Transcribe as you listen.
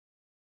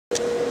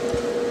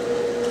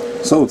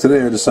So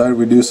today I decided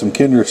we'd do some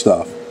Kinder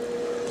stuff.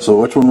 So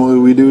which one will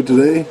we do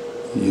today?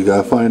 You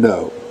gotta find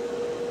out.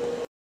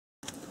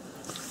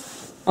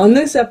 On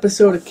this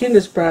episode of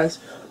Kinder Surprise,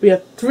 we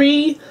have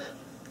three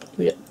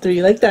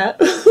like that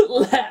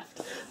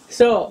left.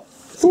 So,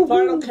 it's the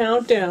final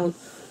countdown.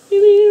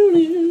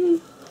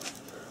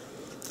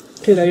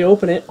 Okay, now you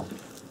open it.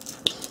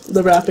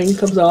 The wrapping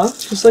comes off,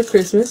 just like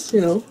Christmas,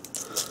 you know.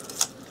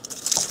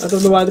 I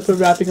don't know why they put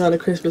wrapping on at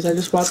Christmas. I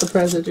just bought the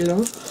present, you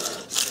know.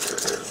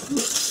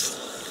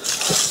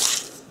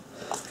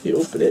 You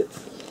open it.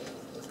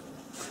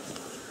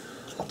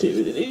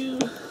 Doo-doo-doo.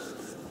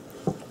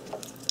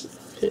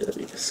 Okay, let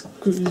me just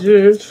squeeze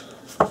it.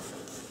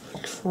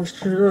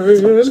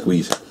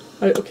 Squeeze.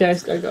 Okay,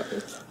 I got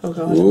it. Oh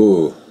god.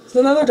 Ooh. It's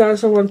another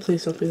dinosaur one.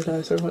 Please don't be the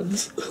dinosaur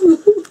ones.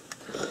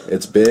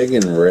 It's big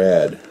and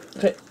red.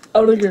 Okay,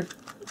 out of your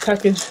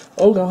package.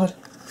 Oh god.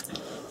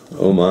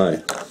 Oh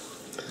my.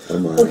 Oh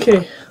my.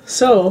 Okay,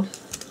 so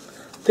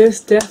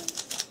this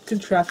death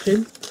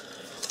contraption.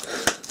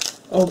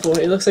 Oh boy,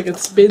 it looks like it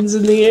spins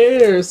in the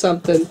air or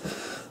something.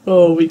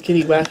 Oh,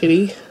 wickety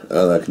wackety.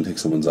 Oh, that can take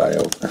someone's eye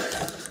out.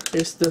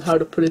 Here's how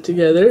to put it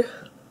together.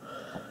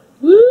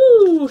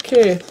 Woo!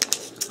 Okay,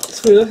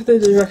 so we look at the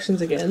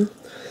directions again.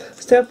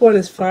 Step 1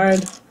 is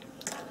find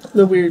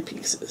the weird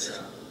pieces.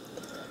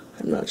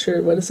 I'm not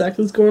sure what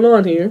exactly is going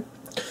on here.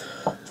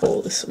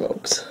 Holy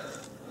smokes.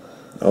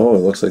 Oh, it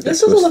looks like they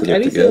This doesn't look twisted it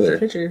anything in the together.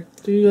 picture.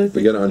 Do you like?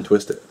 We gotta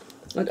untwist it.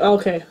 Like,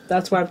 okay,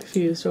 that's why I'm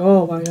confused.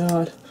 Oh my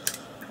god.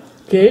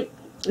 Okay,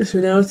 so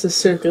now it's a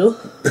circle.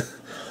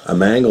 A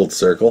mangled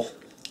circle.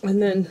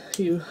 And then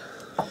you...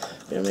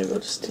 Yeah, maybe I'll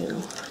just, you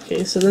know...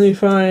 Okay, so then you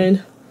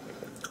find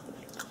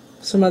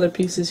some other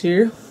pieces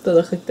here that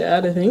look like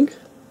that, I think.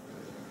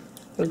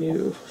 And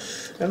you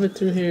shove it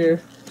through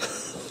here.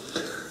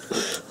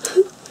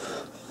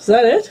 Is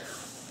that it?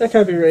 That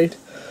can't be right.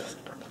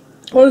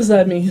 What does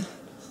that mean?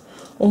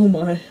 Oh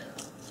my. I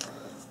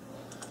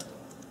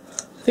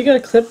think I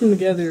gotta clip them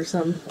together or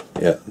something.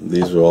 Yeah,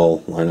 these will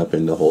all line up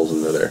into holes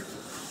into there.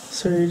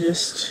 So you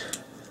just...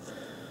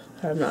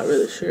 I'm not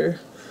really sure.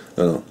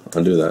 No,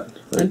 undo that.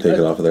 And take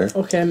it off of there.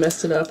 Okay, I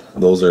messed it up.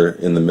 Those are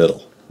in the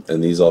middle.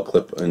 And these all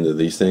clip into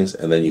these things,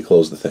 and then you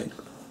close the thing.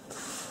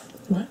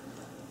 What?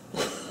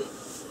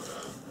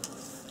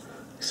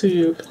 So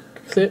you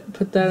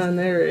put that on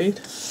there, right?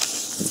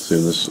 See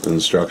the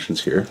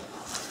instructions here.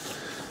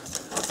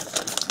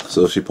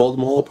 So she pulled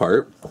them all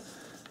apart,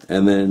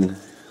 and then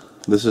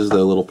this is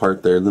the little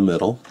part there in the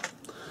middle.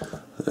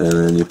 And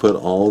then you put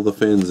all the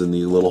fins in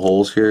these little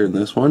holes here in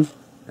this one,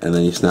 and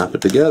then you snap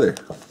it together.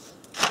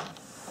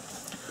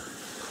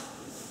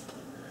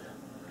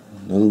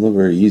 Doesn't look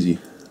very easy.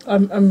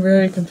 I'm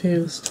very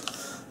confused.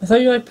 I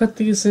thought you like put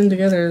these in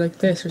together like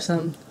this or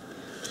something.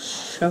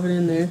 Shove it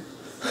in there.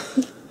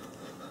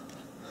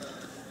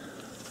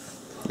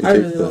 I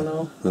really don't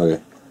know.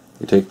 Okay.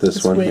 You take this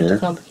It's one way here. too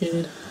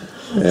complicated.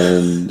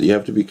 And you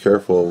have to be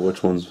careful of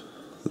which one's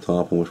the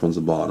top and which one's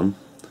the bottom.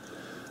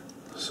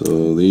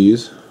 So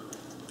these,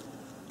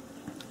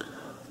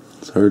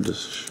 it's hard to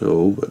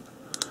show, but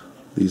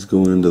these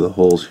go into the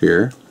holes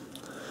here.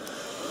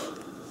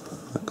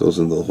 That goes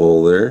into the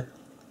hole there.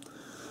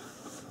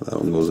 That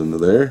one goes into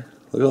there.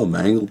 Look how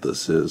mangled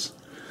this is.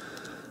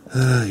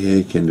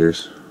 Yay,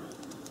 Kinders.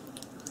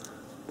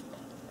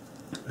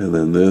 And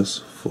then this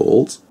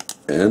folds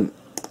and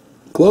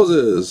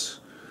closes.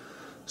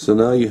 So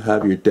now you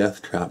have your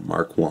Death Trap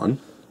Mark 1.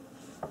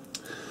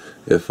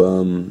 If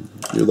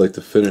you'd like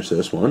to finish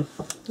this one.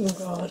 Oh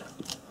god.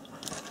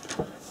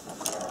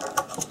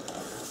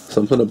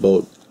 Something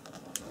about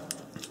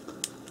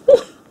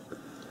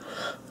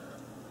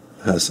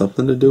has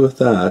something to do with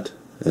that,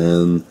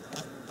 and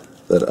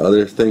that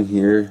other thing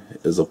here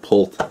is a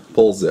pull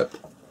zip.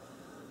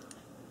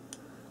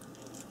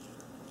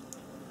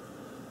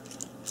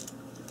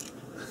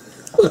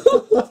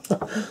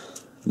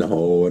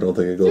 No, I don't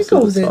think it goes. It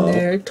goes to the in top.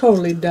 there. It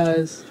totally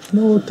does.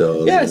 No, it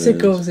does. Yes, it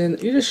goes in.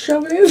 You just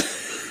shove it in.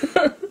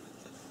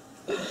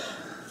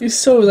 You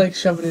so like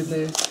shove it in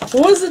there.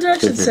 What does the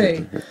directions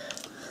say?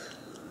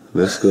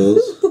 This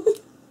goes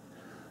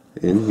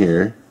in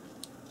here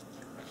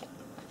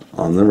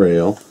on the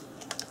rail,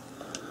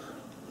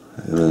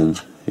 and then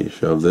you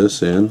shove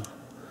this in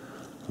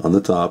on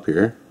the top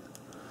here.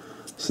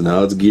 So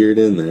now it's geared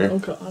in there. Oh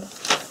god.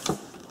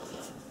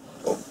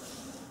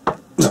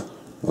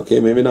 Okay,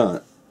 maybe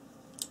not.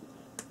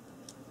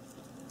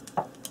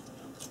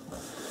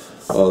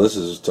 Oh, this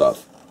is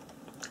tough.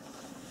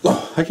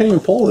 Oh, I can't even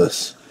pull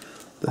this.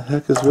 The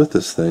heck is with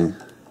this thing?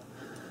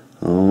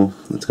 Oh,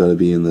 it's got to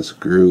be in this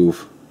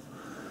groove.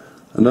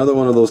 Another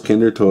one of those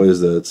Kinder toys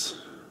that's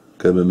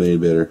could have been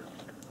made better.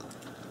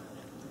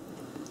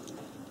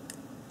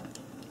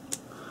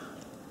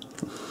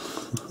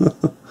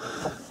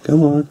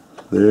 Come on.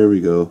 There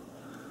we go.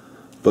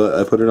 But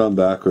I put it on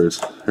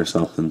backwards or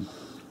something.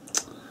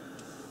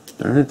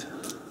 Darn it.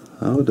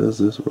 How does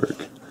this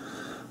work?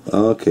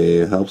 Okay,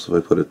 it helps if I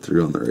put it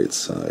through on the right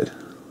side.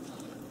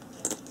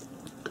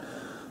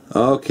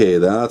 Okay,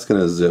 that's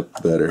gonna zip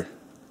better.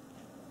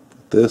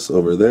 this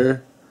over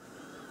there.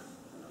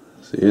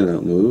 See, and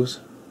it moves.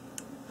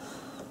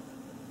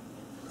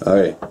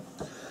 Okay.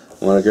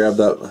 Want to grab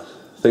that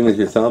thing with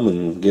your thumb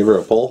and give her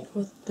a pull?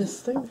 With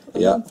this thing?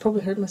 Yeah. I'll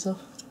probably hurt myself.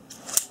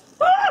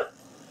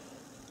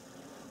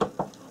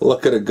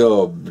 Look at it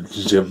go,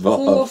 Jim It's a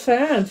little Bob.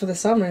 fan for the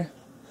summer.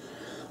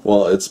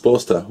 Well, it's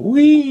supposed to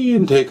whee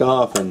and take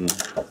off and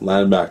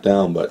land back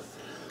down, but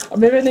Or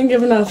maybe I didn't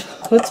give enough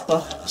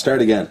chutzpah.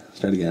 start again.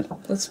 Start again.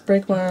 Let's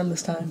break my arm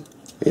this time.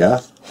 Yeah?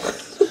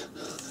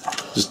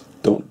 Just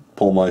don't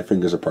pull my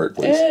fingers apart,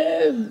 please.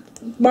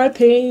 My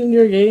pain,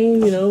 your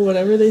gain, you know,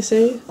 whatever they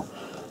say.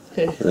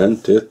 Okay.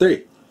 1, 2,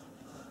 3.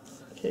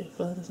 Okay,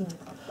 well, that doesn't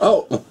work.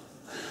 Oh!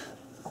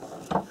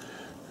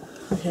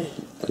 Okay.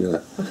 Yeah.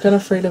 I'm kind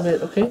of afraid of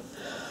it, okay?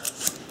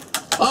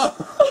 Ah!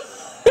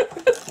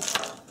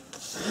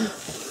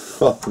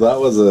 Well, that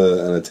was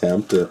an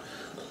attempt to...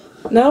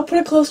 Now put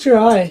it close to your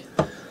eye.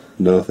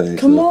 No thanks.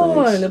 Come no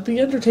on, thanks. it'll be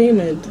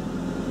entertainment.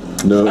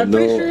 No, I'm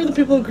pretty sure the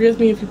people agree with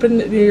me. If you put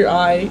it near your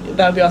eye,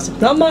 that'd be awesome.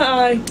 Not my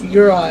eye,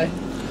 your eye.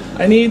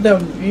 I need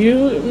them.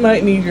 You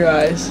might need your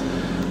eyes.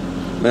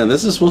 Man,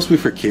 this is supposed to be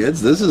for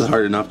kids. This is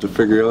hard enough to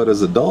figure out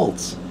as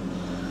adults.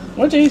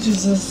 What age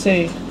does this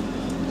say?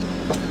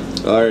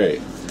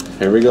 Alright,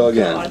 here we go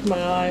again. God,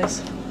 my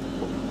eyes.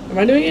 Am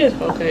I doing it?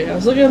 Okay, I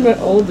was looking at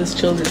how old this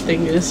children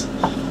thing is.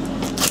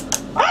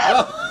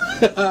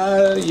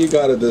 You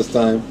got it this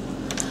time.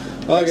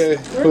 Okay,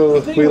 Where do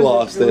you think we it was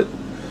lost gonna it.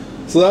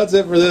 So that's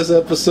it for this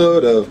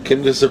episode of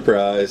Kinder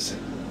Surprise.